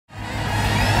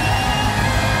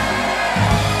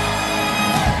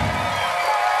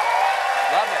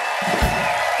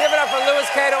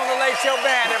Cato and the Late Show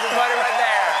Band, everybody right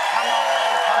there. Come on,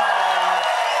 come on.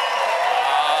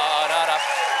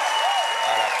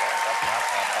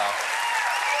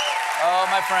 Oh,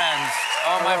 my friends.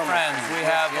 Oh, my friends. We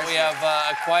have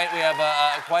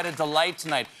quite a delight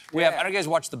tonight. I don't know if you guys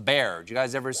watch The Bear. Did you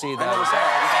guys ever see that?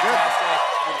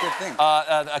 Good thing.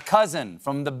 A cousin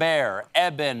from The Bear,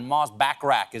 Eben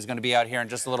Moss-Backrack, is going to be out here in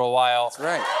just a little while. That's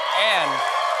right. And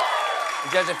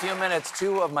in just a few minutes,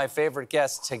 two of my favorite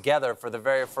guests together for the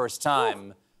very first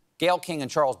time. Gayle King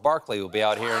and Charles Barkley will be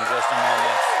out here in just a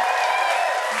moment.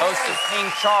 Host of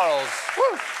King Charles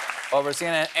over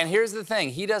CNN. And here's the thing,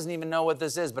 he doesn't even know what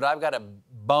this is, but I've got a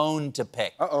bone to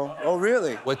pick. Uh-oh. Oh,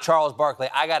 really? With Charles Barkley.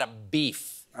 I got a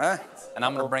beef. Huh? And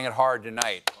I'm going to bring it hard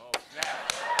tonight.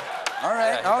 All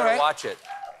right, Yeah, you better watch it.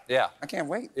 Yeah. I can't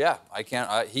wait. Yeah, I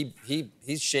can't.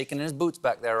 He's shaking in his boots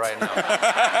back there right now.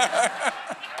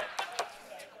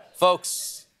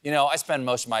 Folks, you know, I spend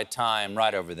most of my time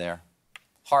right over there,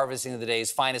 harvesting the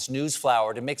day's finest news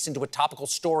flour to mix into a topical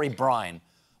story brine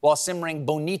while simmering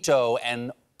bonito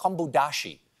and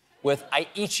kombudashi with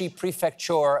Aichi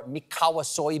Prefecture Mikawa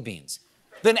soybeans,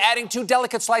 then adding 2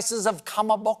 delicate slices of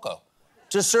kamaboko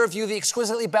to serve you the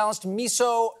exquisitely balanced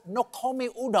miso nokomi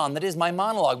udon that is my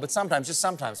monologue, but sometimes, just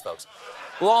sometimes, folks,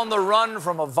 while on the run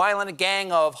from a violent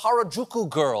gang of Harajuku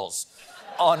girls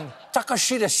on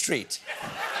Takashita Street.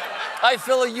 I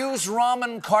fill a used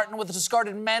ramen carton with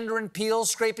discarded mandarin peels,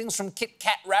 scrapings from Kit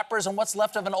Kat wrappers, and what's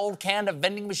left of an old can of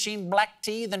vending machine black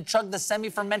tea, then chug the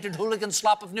semi-fermented hooligan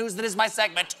slop of news that is my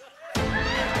segment.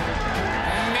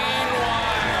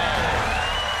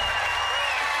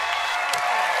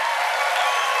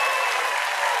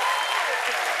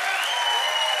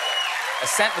 A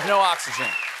scent with no oxygen.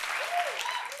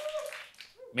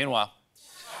 Meanwhile,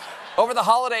 over the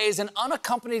holidays, an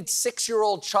unaccompanied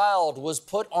 6-year-old child was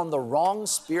put on the wrong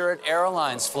Spirit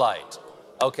Airlines flight.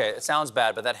 Okay, it sounds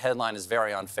bad, but that headline is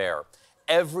very unfair.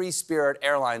 Every Spirit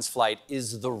Airlines flight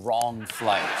is the wrong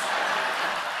flight.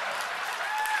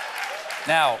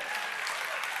 Now,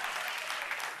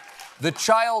 the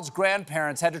child's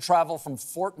grandparents had to travel from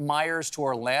Fort Myers to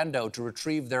Orlando to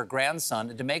retrieve their grandson,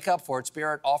 and to make up for it,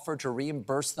 Spirit offered to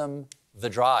reimburse them the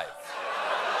drive.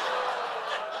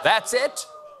 That's it?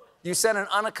 You send an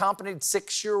unaccompanied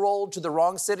 6-year-old to the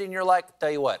wrong city and you're like,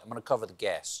 tell you what, I'm gonna cover the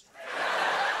gas.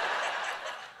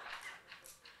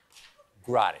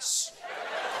 Gratis.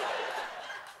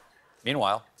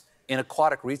 Meanwhile, in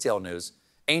aquatic retail news,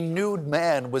 a nude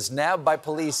man was nabbed by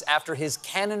police after his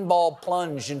cannonball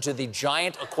plunge into the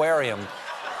giant aquarium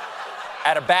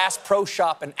at a Bass Pro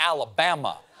Shop in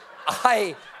Alabama.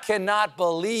 I cannot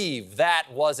believe that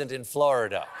wasn't in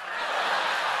Florida.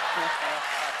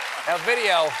 Now,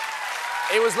 video,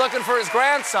 he was looking for his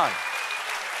grandson.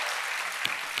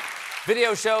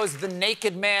 Video shows the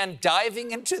naked man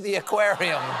diving into the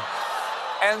aquarium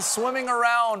and swimming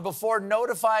around before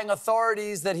notifying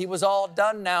authorities that he was all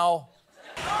done now.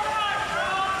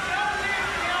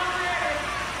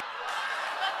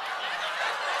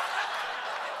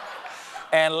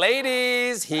 And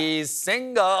ladies, he's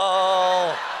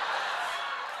single.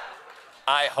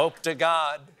 I hope to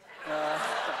God.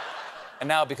 And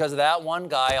now, because of that one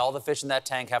guy, all the fish in that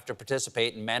tank have to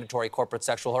participate in mandatory corporate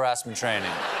sexual harassment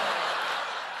training.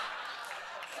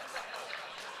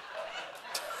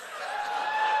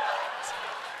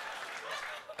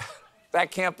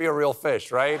 That can't be a real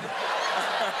fish, right?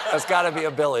 That's gotta be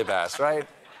a billy bass, right?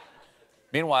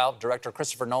 Meanwhile, director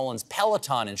Christopher Nolan's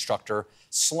Peloton instructor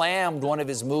slammed one of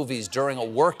his movies during a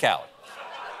workout.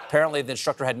 Apparently, the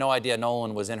instructor had no idea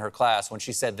Nolan was in her class when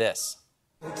she said this.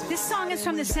 This song is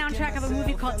from the soundtrack of a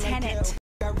movie called Tenet.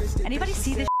 Anybody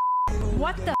see this?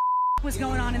 What the was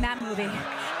going on in that movie?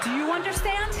 Do you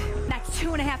understand? That's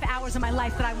 2.5 hours of my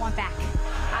life that I want back.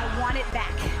 I want it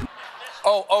back.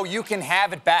 Oh, you can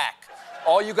have it back.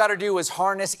 All you gotta do is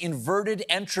harness inverted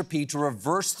entropy to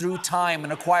reverse through time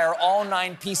and acquire all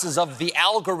 9 pieces of the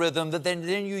algorithm that then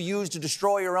you use to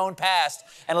destroy your own past.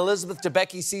 And Elizabeth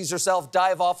Debicki sees herself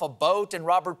dive off a boat, and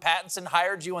Robert Pattinson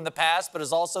hired you in the past but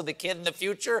is also the kid in the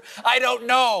future. I don't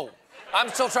know. I'm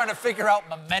still trying to figure out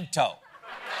Memento.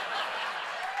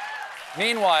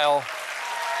 Meanwhile,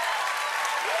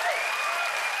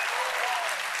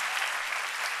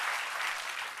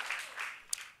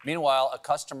 a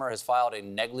customer has filed a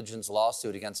negligence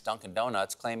lawsuit against Dunkin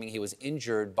Donuts, claiming he was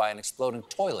injured by an exploding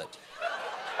toilet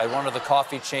at one of the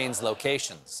coffee chain's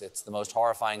locations. It's the most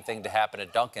horrifying thing to happen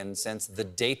at Dunkin' since the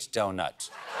date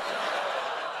donut.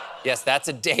 Yes, that's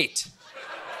a date.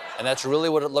 And that's really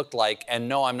what it looked like. And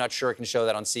no, I'm not sure it can show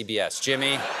that on CBS.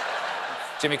 Jimmy,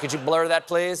 could you blur that,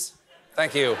 please?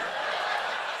 Thank you.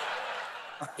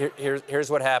 Here's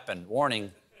what happened.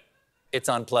 Warning, it's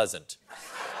unpleasant.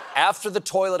 After the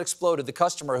toilet exploded, the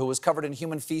customer, who was covered in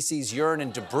human feces, urine,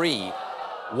 and debris,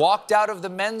 walked out of the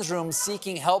men's room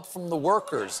seeking help from the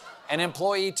workers. An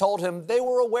employee told him they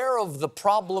were aware of the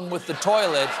problem with the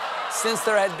toilet since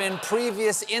there had been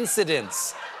previous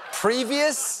incidents.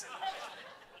 Previous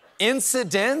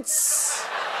incidents?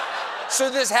 So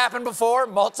this happened before,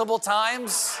 multiple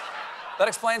times? That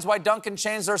explains why Dunkin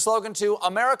changed their slogan to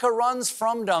America runs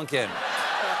from Dunkin.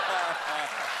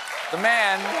 The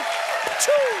man...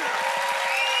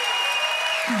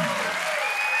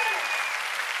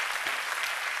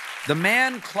 The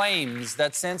man claims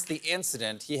that since the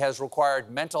incident, he has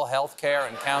required mental health care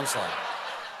and counseling.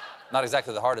 Not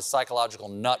exactly the hardest psychological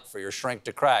nut for your shrink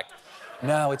to crack.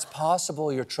 Now, it's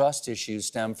possible your trust issues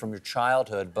stem from your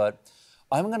childhood, but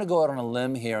I'm gonna go out on a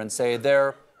limb here and say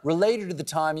they're related to the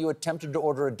time you attempted to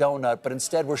order a donut, but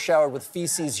instead were showered with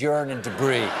feces, urine, and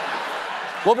debris.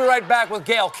 We'll be right back with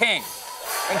Gayle King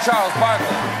and Charles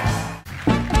Barkley.